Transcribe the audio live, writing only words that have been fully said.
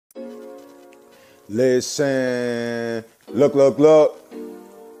Listen, look.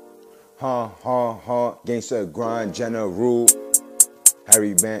 Gangsta grind general.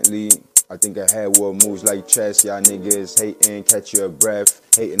 Harry Bentley. I think I had what moves like chess. Y'all niggas hating, catch your breath.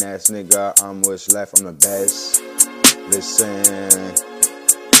 Hating ass nigga, I'm what's left, I'm the best. Listen,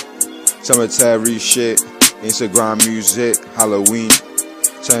 cemetery shit, Instagram music, Halloween,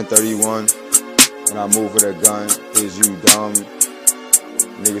 1031. When I move with a gun, is you dumb?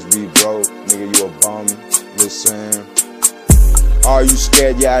 Niggas be broke, nigga you a bum. Listen, are you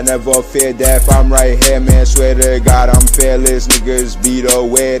scared? Yeah, I never feared that. If I'm right here, man, swear to God I'm fearless. Niggas be the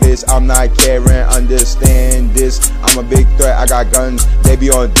weirdest, I'm not caring, understand this. I'm a big threat, I got guns, they be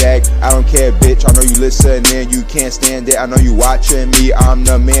on deck. I don't care, bitch, I know you listening, you can't stand it. I know you watching me, I'm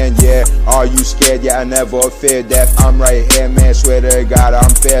the man, yeah. Are you scared? Yeah, I never feared that. If I'm right here, man, swear to God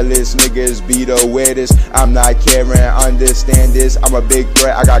I'm fearless. Niggas be the weirdest, I'm not caring, understand this. I'm a big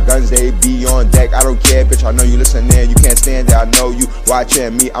threat, I got guns, they be on deck. I don't care, bitch, I know you listening, you can't stand it. I know you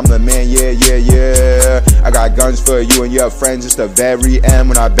watching me, I'm the man, yeah. I got guns for you and your friends, it's the very end.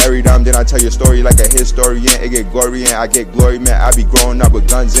 When I bury them, then I tell your story like a historian. It get gory and I get glory, man. I be growing up with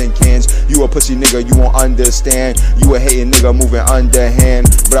guns and cans. You a pussy nigga, you won't understand. You a hating nigga moving underhand.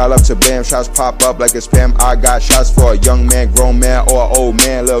 But I love to bam, shots pop up like a spam. I got shots for a young man, grown man, or an old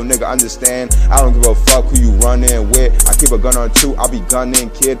man. Little nigga, understand, I don't give a fuck who you running with. I keep a gun on 2, I be gunning,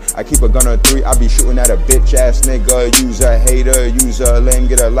 kid. I keep a gun on 3, I be shooting at a bitch ass nigga. Use a hater, use a lame,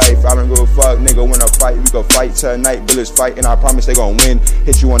 get a life. I don't give a fuck, nigga, when I fight, we gon' fight tonight. Bullets fight and I promise they gon' win.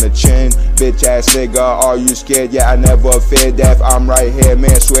 Hit you on the chin, bitch ass nigga, are you scared? Yeah, I never feared death. I'm right here,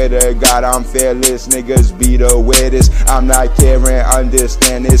 man, swear to God I'm fearless. Niggas be the weirdest, I'm not caring,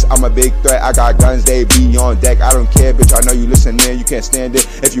 understand this. I'm a big threat, I got guns, they be on deck. I don't care, bitch, I know you listening, you can't stand it.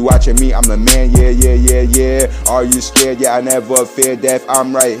 If you watching me, I'm the man, yeah. Are you scared? Yeah, I never feared death.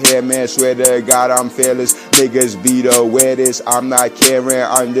 I'm right here, man, swear to God I'm fearless. Niggas be the weirdest, I'm not caring,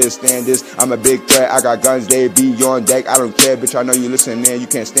 understand this. I'm a big threat, I got guns, they be on deck. I don't care, bitch, I know you listening, you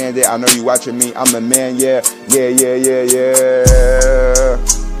can't stand it. I know you watching me, I'm the man, yeah.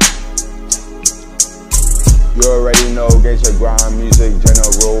 You already know, gangsta grind music,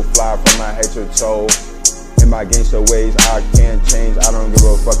 general, fly from my head to toe. In my gangsta ways, I can't change. I don't give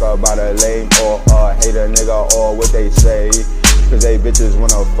a fuck about a lame or a hater nigga or what they say. Cause they bitches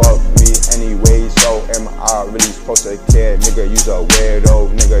wanna fuck me anyway. So am I really supposed to care? Nigga, you's a weirdo.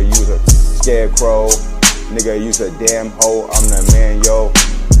 Nigga, you's a scarecrow. Nigga, you's a damn hoe. I'm the man, yo.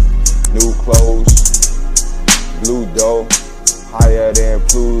 New clothes, blue dough, higher than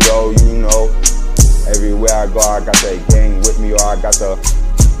Pluto, you know. Everywhere I go, I got the gang with me, or I got the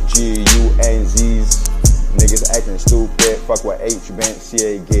G-U-N-Z's. Niggas acting stupid, fuck with H-Bent, see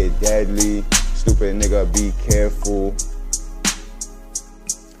it get deadly. Stupid nigga, be careful.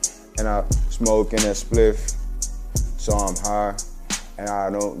 And I smoke in a spliff, so I'm high. And I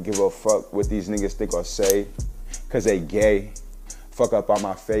don't give a fuck what these niggas think or say, cause they gay. Fuck up on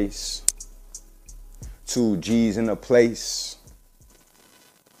my face. 2 G's in the place.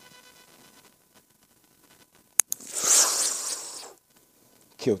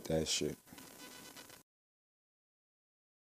 Killed that shit.